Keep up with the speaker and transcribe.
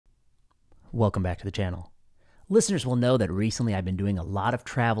Welcome back to the channel. Listeners will know that recently I've been doing a lot of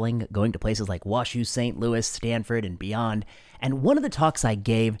traveling, going to places like WashU, St. Louis, Stanford, and beyond. And one of the talks I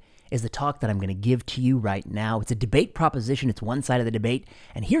gave is the talk that I'm going to give to you right now. It's a debate proposition. It's one side of the debate.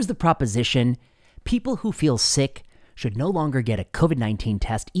 And here's the proposition. People who feel sick should no longer get a COVID-19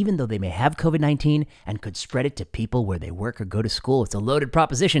 test, even though they may have COVID-19 and could spread it to people where they work or go to school. It's a loaded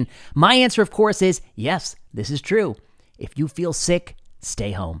proposition. My answer, of course, is yes, this is true. If you feel sick,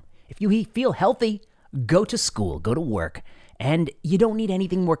 stay home. If you feel healthy, go to school, go to work. And you don't need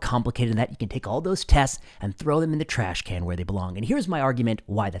anything more complicated than that. You can take all those tests and throw them in the trash can where they belong. And here's my argument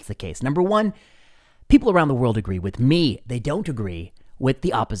why that's the case. Number one, people around the world agree with me. They don't agree with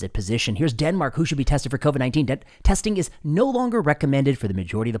the opposite position. Here's Denmark, who should be tested for COVID-19. Testing is no longer recommended for the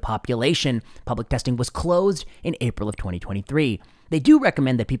majority of the population. Public testing was closed in April of 2023. They do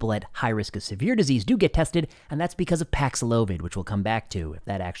recommend that people at high risk of severe disease do get tested, and that's because of Paxlovid, which we'll come back to if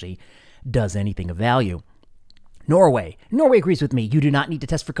that actually does anything of value. Norway agrees with me. You do not need to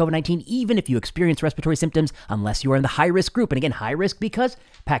test for COVID-19 even if you experience respiratory symptoms unless you are in the high-risk group. And again, high risk because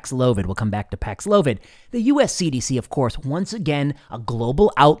Paxlovid. We'll come back to Paxlovid. The US CDC, of course, once again, a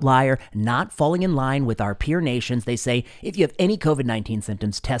global outlier, not falling in line with our peer nations. They say if you have any COVID-19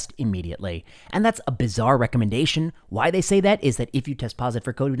 symptoms, test immediately. And that's a bizarre recommendation. Why they say that is that if you test positive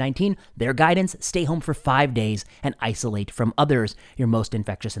for COVID-19, their guidance, stay home for 5 days and isolate from others. You're most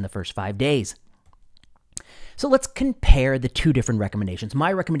infectious in the first 5 days. So let's compare the two different recommendations.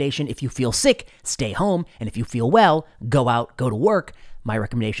 My recommendation, if you feel sick, stay home. And if you feel well, go out, go to work. My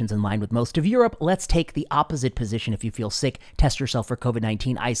recommendation's in line with most of Europe. Let's take the opposite position. If you feel sick, test yourself for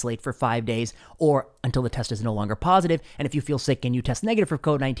COVID-19, isolate for 5 days, or until the test is no longer positive. And if you feel sick and you test negative for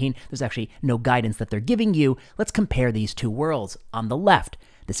COVID-19, there's actually no guidance that they're giving you. Let's compare these two worlds. On the left,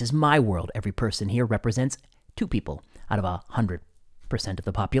 this is my world. Every person here represents 2 people out of 100% of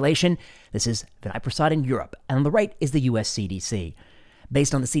the population. This is Vinay Prasad in Europe. And on the right is the US CDC.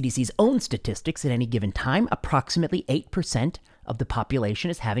 Based on the CDC's own statistics, at any given time, approximately 8% of the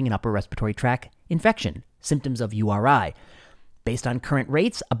population is having an upper respiratory tract infection, symptoms of URI. Based on current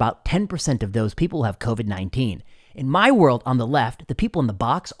rates, about 10% of those people have COVID-19. In my world, on the left, the people in the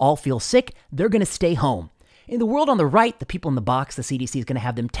box all feel sick. They're going to stay home. In the world on the right, the people in the box, the CDC is going to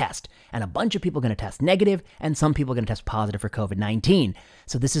have them test. And a bunch of people are going to test negative, and some people are going to test positive for COVID-19.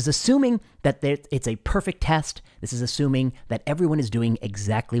 So this is assuming that it's a perfect test. This is assuming that everyone is doing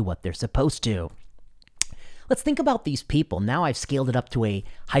exactly what they're supposed to. Let's think about these people. Now I've scaled it up to a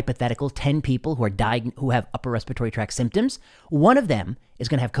hypothetical 10 people who have upper respiratory tract symptoms. One of them is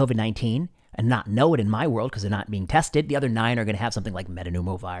going to have COVID-19 and not know it in my world because they're not being tested. The other 9 are going to have something like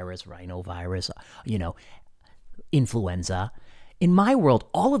metapneumovirus, rhinovirus, influenza. In my world,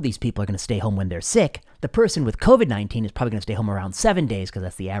 all of these people are going to stay home when they're sick. The person with COVID-19 is probably going to stay home around 7 days because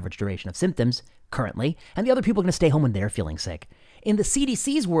that's the average duration of symptoms currently. And the other people are going to stay home when they're feeling sick. In the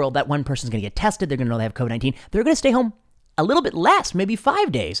CDC's world, that one person's going to get tested. They're going to know they have COVID-19. They're going to stay home a little bit less, maybe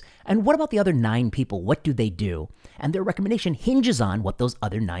 5 days. And what about the other 9 people? What do they do? And their recommendation hinges on what those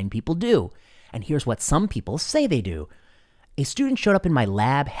other 9 people do. And here's what some people say they do. A student showed up in my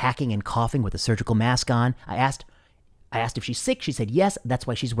lab hacking and coughing with a surgical mask on. I asked if she's sick. She said yes, that's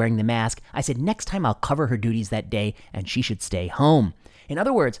why she's wearing the mask. I said next time I'll cover her duties that day and she should stay home. In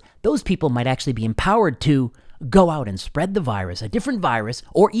other words, those people might actually be empowered to go out and spread the virus, a different virus,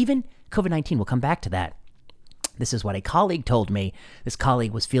 or even COVID-19. We'll come back to that. This is what a colleague told me. This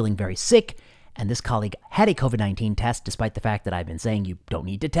colleague was feeling very sick, and this colleague had a COVID-19 test, despite the fact that I've been saying you don't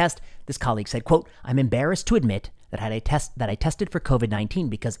need to test. This colleague said, quote, "I'm embarrassed to admit that I tested for COVID-19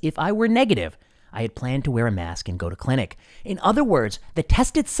 because if I were negative, I had planned to wear a mask and go to clinic." In other words, the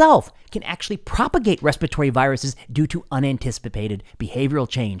test itself can actually propagate respiratory viruses due to unanticipated behavioral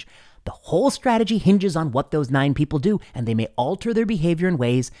change. The whole strategy hinges on what those 9 people do, and they may alter their behavior in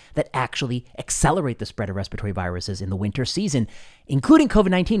ways that actually accelerate the spread of respiratory viruses in the winter season, including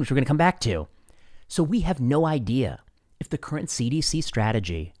COVID-19, which we're going to come back to. So we have no idea if the current CDC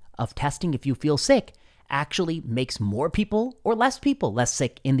strategy of testing if you feel sick actually makes more people or less people less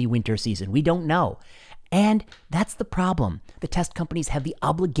sick in the winter season. We don't know. And that's the problem. The test companies have the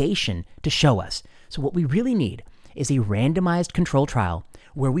obligation to show us. So what we really need is a randomized control trial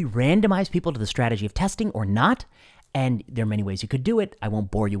where we randomize people to the strategy of testing or not. And there are many ways you could do it. I won't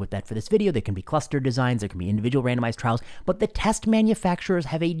bore you with that for this video. There can be cluster designs. There can be individual randomized trials. But the test manufacturers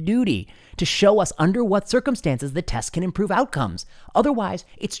have a duty to show us under what circumstances the test can improve outcomes. Otherwise,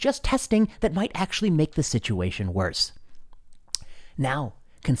 it's just testing that might actually make the situation worse. Now,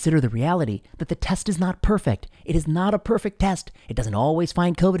 consider the reality that the test is not perfect. It is not a perfect test. It doesn't always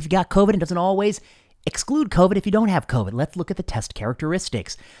find COVID if you got COVID. It doesn't always exclude COVID if you don't have COVID. Let's look at the test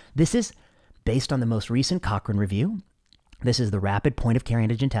characteristics. This is Based on the most recent Cochrane review, this is the rapid point-of-care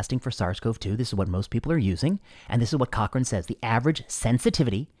antigen testing for SARS-CoV-2. This is what most people are using. And this is what Cochrane says. The average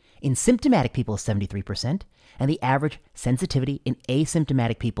sensitivity in symptomatic people is 73%, and the average sensitivity in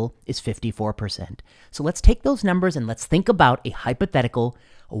asymptomatic people is 54%. So let's take those numbers and let's think about a hypothetical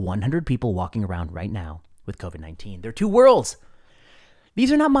 100 people walking around right now with COVID-19. There are two worlds.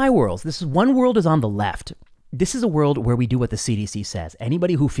 These are not my worlds. This is one world is on the left. This is a world where we do what the CDC says.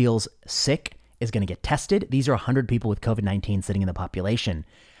 Anybody who feels sick is going to get tested. These are 100 people with COVID-19 sitting in the population.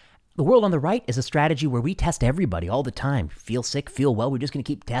 The world on the right is a strategy where we test everybody all the time. Feel sick, feel well, we're just going to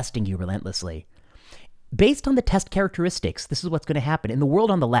keep testing you relentlessly. Based on the test characteristics, this is what's going to happen. In the world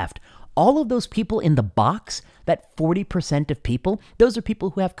on the left, all of those people in the box, that 40% of people, those are people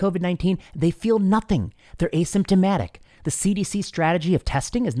who have COVID-19. They feel nothing. They're asymptomatic. The CDC strategy of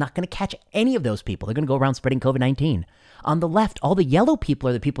testing is not going to catch any of those people. They're going to go around spreading COVID-19. On the left, all the yellow people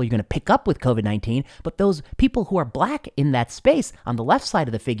are the people you're going to pick up with COVID-19, but those people who are black in that space on the left side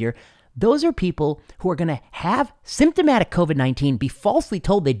of the figure, those are people who are going to have symptomatic COVID-19, be falsely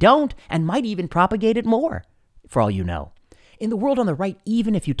told they don't, and might even propagate it more, for all you know. In the world on the right,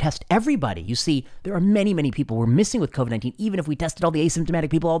 even if you test everybody, you see there are many, many people we're missing with COVID-19, even if we tested all the asymptomatic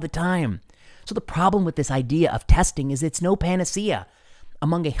people all the time. So the problem with this idea of testing is it's no panacea.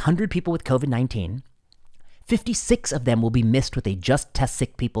 Among 100 people with COVID-19, 56 of them will be missed with a just test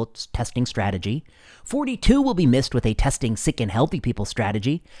sick people testing strategy. 42 will be missed with a testing sick and healthy people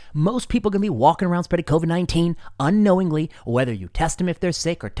strategy. Most people are going to be walking around spreading COVID-19 unknowingly. Whether you test them if they're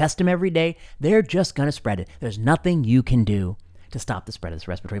sick or test them every day, they're just going to spread it. There's nothing you can do to stop the spread of this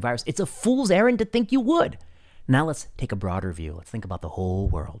respiratory virus. It's a fool's errand to think you would. Now let's take a broader view. Let's think about the whole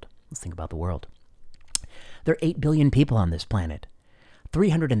world. Let's think about the world. There are 8 billion people on this planet.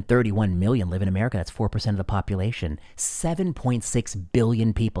 331 million live in America. That's 4% of the population. 7.6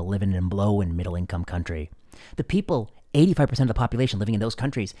 billion people live in a low and middle income country. The people, 85% of the population living in those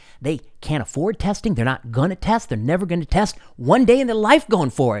countries, they can't afford testing. They're not going to test. They're never going to test one day in their life going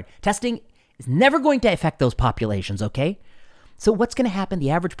forward. Testing is never going to affect those populations, okay? So what's going to happen? The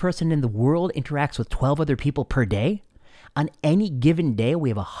average person in the world interacts with 12 other people per day. On any given day, we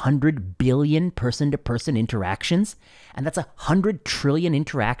have 100 billion person-to-person interactions, and that's 100 trillion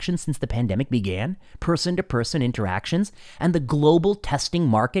interactions since the pandemic began, person-to-person interactions, and the global testing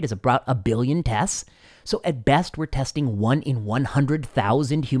market is about 1 billion tests. So at best, we're testing 1 in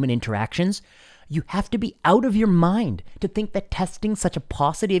 100,000 human interactions. You have to be out of your mind to think that testing such a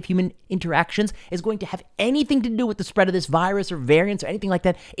paucity of human interactions is going to have anything to do with the spread of this virus or variants or anything like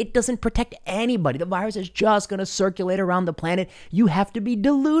that. It doesn't protect anybody. The virus is just going to circulate around the planet. You have to be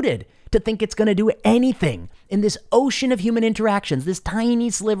deluded to think it's going to do anything in this ocean of human interactions, this tiny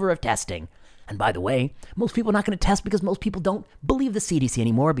sliver of testing. And by the way, most people are not going to test because most people don't believe the CDC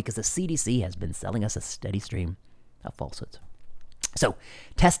anymore because the CDC has been selling us a steady stream of falsehoods. So,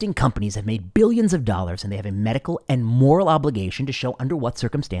 testing companies have made billions of dollars and they have a medical and moral obligation to show under what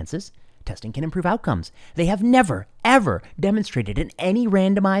circumstances testing can improve outcomes. They have never, ever demonstrated in any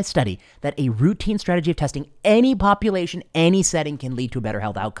randomized study that a routine strategy of testing any population, any setting can lead to better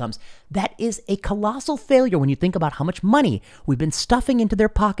health outcomes. That is a colossal failure when you think about how much money we've been stuffing into their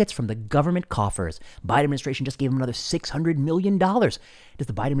pockets from the government coffers. Biden administration just gave them another $600 million. Does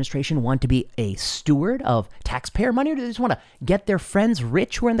the Biden administration want to be a steward of taxpayer money, or do they just want to get their friends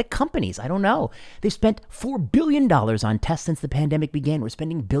rich who are in the companies? I don't know. They've spent $4 billion on tests since the pandemic began. We're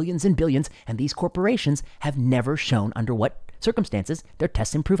spending billions and billions, and these corporations have never shown under what circumstances their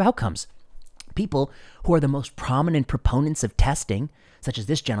tests improve outcomes. People who are the most prominent proponents of testing, such as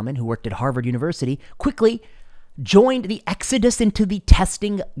this gentleman who worked at Harvard University, quickly joined the exodus into the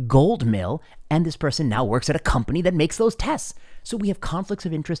testing gold mill, and this person now works at a company that makes those tests. So we have conflicts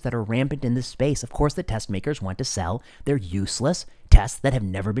of interest that are rampant in this space. Of course, the test makers want to sell their useless tests that have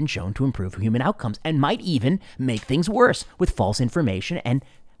never been shown to improve human outcomes and might even make things worse with false information and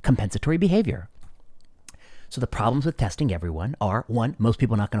compensatory behavior. So the problems with testing everyone are, one, most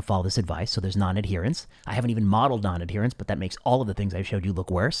people are not going to follow this advice, so there's non-adherence. I haven't even modeled non-adherence, but that makes all of the things I've showed you look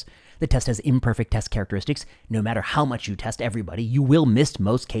worse. The test has imperfect test characteristics. No matter how much you test everybody, you will miss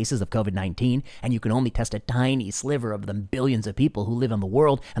most cases of COVID-19, and you can only test a tiny sliver of the billions of people who live in the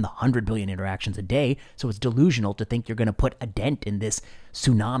world and the 100 billion interactions a day, so it's delusional to think you're going to put a dent in this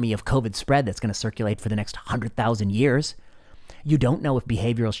tsunami of COVID spread that's going to circulate for the next 100,000 years. You don't know if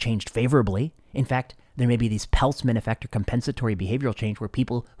behavior has changed favorably. In fact, there may be these Peltzman effect or compensatory behavioral change where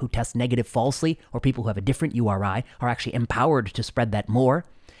people who test negative falsely or people who have a different URI are actually empowered to spread that more.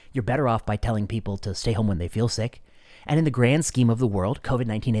 You're better off by telling people to stay home when they feel sick. And in the grand scheme of the world,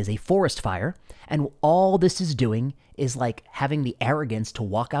 COVID-19 is a forest fire. And all this is doing is like having the arrogance to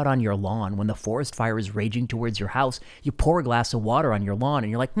walk out on your lawn when the forest fire is raging towards your house. You pour a glass of water on your lawn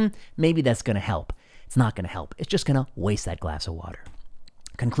and you're like, maybe that's going to help. It's not going to help. It's just going to waste that glass of water.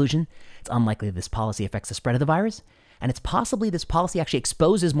 Conclusion, it's unlikely this policy affects the spread of the virus. And it's possibly this policy actually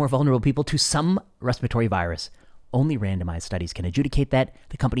exposes more vulnerable people to some respiratory virus. Only randomized studies can adjudicate that.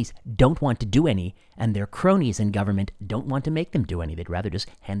 The companies don't want to do any, and their cronies in government don't want to make them do any. They'd rather just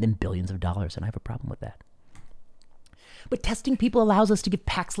hand them billions of dollars, and I have a problem with that. But testing people allows us to give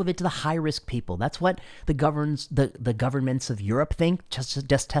Paxlovid to the high-risk people. That's what the governments of Europe think,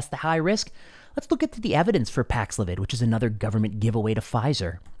 just test the high risk. Let's look at the evidence for Paxlovid, which is another government giveaway to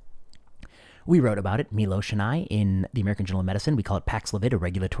Pfizer. We wrote about it, Milos and I, in the American Journal of Medicine. We call it Paxlovid, a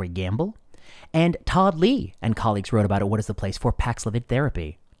regulatory gamble. And Todd Lee and colleagues wrote about it, What is the Place for Paxlovid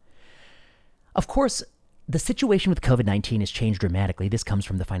Therapy? Of course, the situation with COVID-19 has changed dramatically. This comes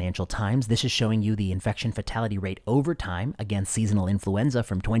from the Financial Times. This is showing you the infection fatality rate over time against seasonal influenza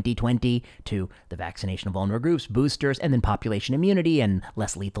from 2020 to the vaccination of vulnerable groups, boosters, and then population immunity and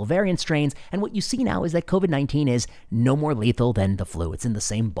less lethal variant strains. And what you see now is that COVID-19 is no more lethal than the flu. It's in the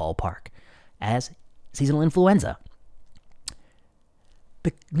same ballpark as seasonal influenza.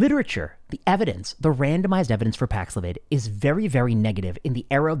 The literature, the evidence, the randomized evidence for Paxlovid is very, very negative in the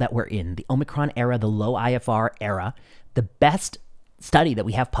era that we're in, the Omicron era, the low IFR era. The best study that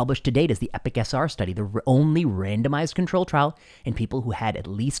we have published to date is the EPIC-SR study, the only randomized control trial in people who had at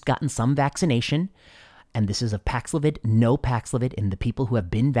least gotten some vaccination. And this is of Paxlovid, no Paxlovid in the people who have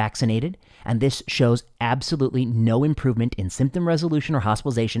been vaccinated. And this shows absolutely no improvement in symptom resolution or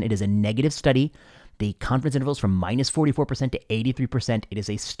hospitalization. It is a negative study. The confidence intervals from minus 44% to 83%. It is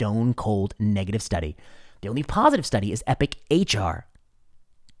a stone cold negative study. The only positive study is EPIC-HR.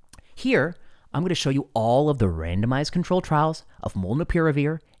 Here, I'm going to show you all of the randomized control trials of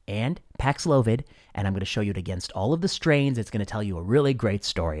molnupiravir and Paxlovid, and I'm going to show you it against all of the strains. It's going to tell you a really great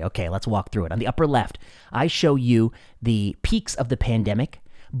story. Okay, let's walk through it. On the upper left, I show you the peaks of the pandemic.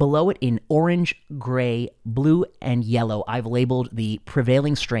 Below it in orange, gray, blue, and yellow, I've labeled the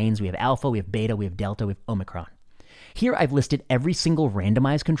prevailing strains. We have alpha, we have beta, we have delta, we have Omicron. Here I've listed every single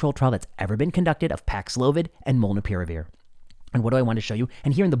randomized control trial that's ever been conducted of Paxlovid and molnupiravir. And what do I want to show you?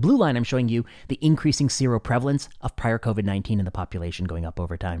 And here in the blue line, I'm showing you the increasing seroprevalence of prior COVID-19 in the population going up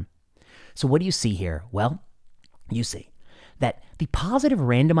over time. So what do you see here? Well, you see that the positive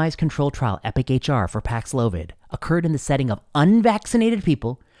randomized control trial EPIC-HR for Paxlovid occurred in the setting of unvaccinated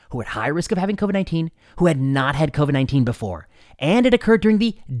people who were at high risk of having COVID-19, who had not had COVID-19 before. And it occurred during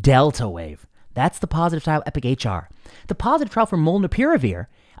the Delta wave. That's the positive trial EPIC-HR. The positive trial for molnupiravir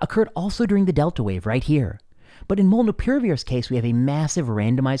occurred also during the Delta wave right here. But in molnupiravir's case, we have a massive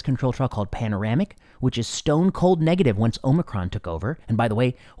randomized control trial called Panoramic, which is stone cold negative once Omicron took over. And by the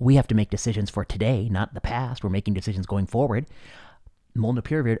way, we have to make decisions for today, not the past. We're making decisions going forward.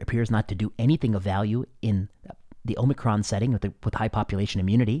 Molnupiravir appears not to do anything of value in the Omicron setting with high population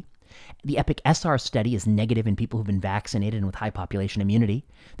immunity. The EPIC-SR study is negative in people who've been vaccinated and with high population immunity.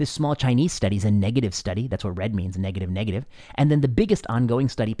 This small Chinese study is a negative study. That's what red means, negative, negative. And then the biggest ongoing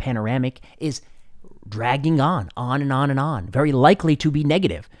study, Panoramic, is dragging on and on and on, very likely to be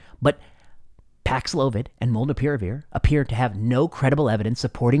negative. But Paxlovid and molnupiravir appear to have no credible evidence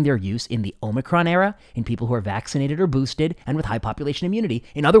supporting their use in the Omicron era in people who are vaccinated or boosted and with high population immunity.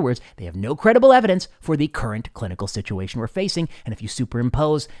 In other words, they have no credible evidence for the current clinical situation we're facing. And if you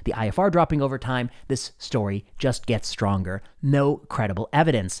superimpose the IFR dropping over time, this story just gets stronger. No credible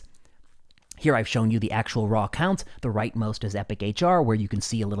evidence. Here I've shown you the actual raw counts. The rightmost is EPIC-HR, where you can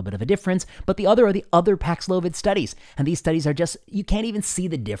see a little bit of a difference. But the other are the other Paxlovid studies. And these studies are just, you can't even see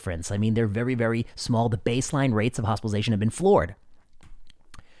the difference. I mean, they're very, very small. The baseline rates of hospitalization have been floored.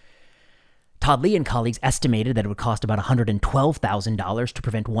 Todd Lee and colleagues estimated that it would cost about $112,000 to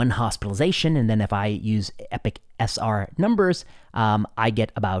prevent one hospitalization. And then if I use EPIC-SR numbers, I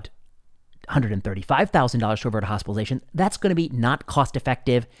get about $135,000 to avert a hospitalization. That's going to be not cost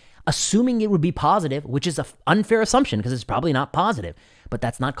effective, assuming it would be positive, which is an unfair assumption because it's probably not positive. But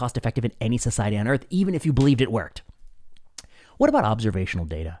that's not cost effective in any society on earth, even if you believed it worked. What about observational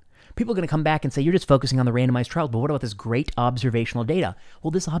data? People are going to come back and say, you're just focusing on the randomized trials, but what about this great observational data? Well,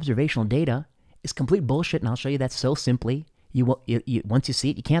 this observational data is complete bullshit, and I'll show you that so simply. Once you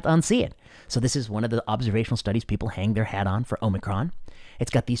see it, you can't unsee it. So this is one of the observational studies people hang their hat on for Omicron.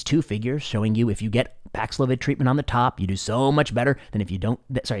 It's got these two figures showing you if you get Paxlovid treatment on the top, you do so much better than if you don't.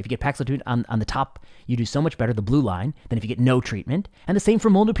 Sorry, if you get Paxlovid on the top, you do so much better, the blue line, than if you get no treatment. And the same for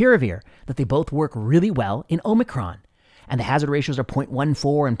molnupiravir, that they both work really well in Omicron. And the hazard ratios are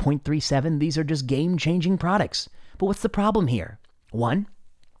 0.14 and 0.37. These are just game-changing products. But what's the problem here? One,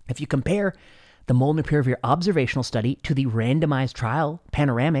 if you compare the molnupiravir observational study to the randomized trial,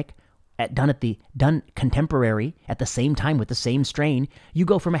 panoramic, done contemporary at the same time with the same strain, you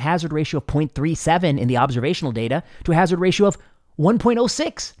go from a hazard ratio of 0.37 in the observational data to a hazard ratio of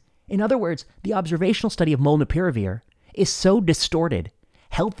 1.06. In other words, the observational study of molnupiravir is so distorted.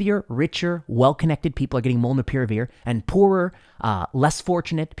 Healthier, richer, well-connected people are getting molnupiravir, and poorer, less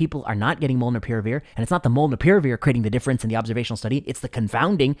fortunate people are not getting molnupiravir. And it's not the molnupiravir creating the difference in the observational study. It's the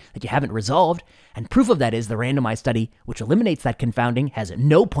confounding that you haven't resolved. And proof of that is the randomized study, which eliminates that confounding, has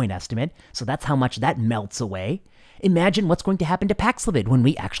no point estimate. So that's how much that melts away. Imagine what's going to happen to Paxlovid when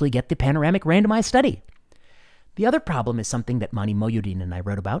we actually get the panoramic randomized study. The other problem is something that Mani Mohyuddin and I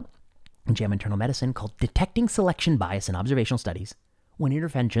wrote about in JAMA Internal Medicine called detecting selection bias in observational studies when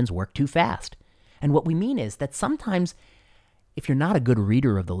interventions work too fast. And what we mean is that sometimes, if you're not a good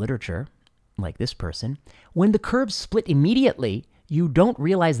reader of the literature, like this person, when the curves split immediately, you don't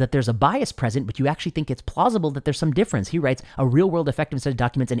realize that there's a bias present, but you actually think it's plausible that there's some difference. He writes, a real-world effectiveness study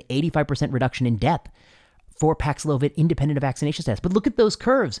documents an 85% reduction in death for Paxlovid independent of vaccination status. But look at those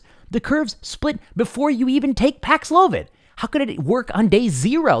curves. The curves split before you even take Paxlovid. How could it work on day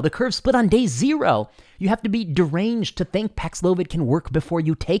zero? The curve split on day zero. You have to be deranged to think Paxlovid can work before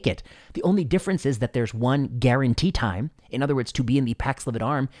you take it. The only difference is that there's one guarantee time. In other words, to be in the Paxlovid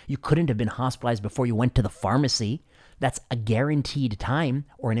arm, you couldn't have been hospitalized before you went to the pharmacy. That's a guaranteed time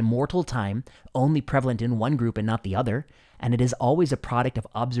or an immortal time, only prevalent in one group and not the other. And it is always a product of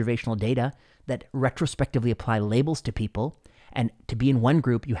observational data that retrospectively apply labels to people. And to be in one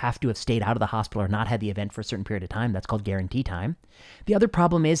group, you have to have stayed out of the hospital or not had the event for a certain period of time. That's called guarantee time. The other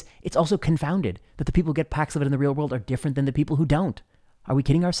problem is it's also confounded that the people who get Paxlovid in the real world are different than the people who don't. Are we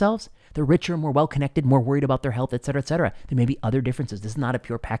kidding ourselves? They're richer, more well-connected, more worried about their health, et cetera, et cetera. There may be other differences. This is not a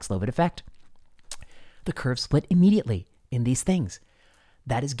pure Paxlovid effect. The curve split immediately in these things.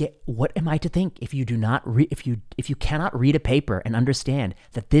 That is, what am I to think if you do not if you cannot read a paper and understand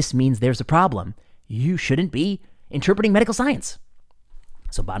that this means there's a problem? You shouldn't be interpreting medical science.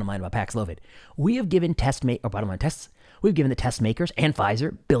 So bottom line about Paxlovid, we have given we've given the test makers and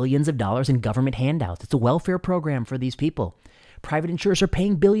Pfizer billions of dollars in government handouts. It's a welfare program for these people. Private insurers are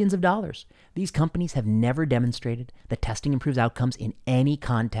paying billions of dollars. These companies have never demonstrated that testing improves outcomes in any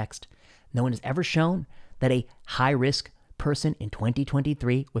context. No one has ever shown that a high-risk person in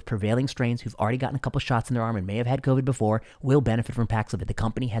 2023 with prevailing strains who've already gotten a couple shots in their arm and may have had COVID before will benefit from Paxlovid. The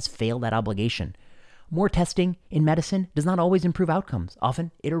company has failed that obligation. More testing in medicine does not always improve outcomes.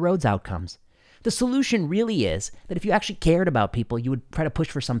 Often, it erodes outcomes. The solution really is that if you actually cared about people, you would try to push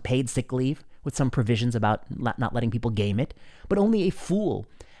for some paid sick leave with some provisions about not letting people game it. But only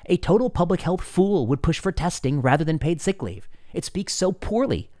a total public health fool would push for testing rather than paid sick leave. It speaks so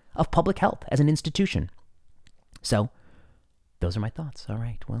poorly of public health as an institution. So, those are my thoughts. All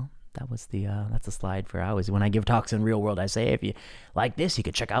right, well, that's a slide for hours. When I give talks in real world, I say, if you like this, you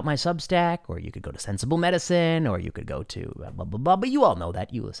could check out my Substack, or you could go to Sensible Medicine, or you could go to blah, blah, blah, but you all know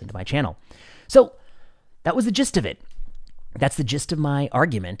that. You listen to my channel. So that was the gist of it. That's the gist of my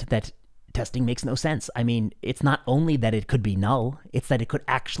argument that testing makes no sense. I mean, it's not only that it could be null, it's that it could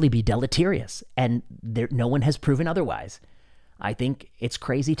actually be deleterious, and no one has proven otherwise. I think it's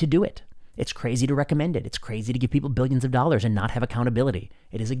crazy to do it. It's crazy to recommend it. It's crazy to give people billions of dollars and not have accountability.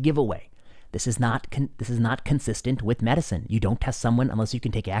 It is a giveaway. This is not consistent with medicine. You don't test someone unless you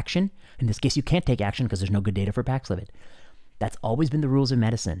can take action. In this case, you can't take action because there's no good data for Paxlovid. That's always been the rules of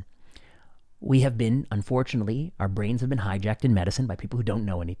medicine. We have been, unfortunately, our brains have been hijacked in medicine by people who don't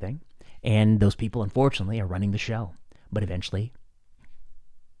know anything. And those people, unfortunately, are running the show. But eventually,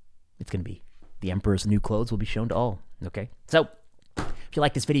 it's going to be the emperor's new clothes will be shown to all. Okay? So, if you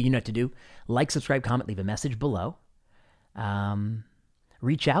like this video, you know what to do. Like, subscribe, comment, leave a message below.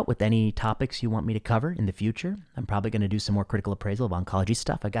 Reach out with any topics you want me to cover in the future. I'm probably going to do some more critical appraisal of oncology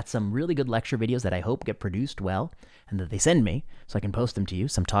stuff. I got some really good lecture videos that I hope get produced well and that they send me so I can post them to you,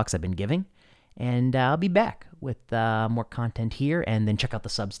 some talks I've been giving. And I'll be back with more content here, and then check out the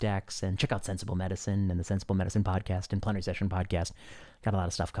Substacks and check out Sensible Medicine and the Sensible Medicine podcast and Plenary Session podcast. Got a lot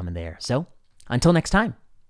of stuff coming there. So until next time.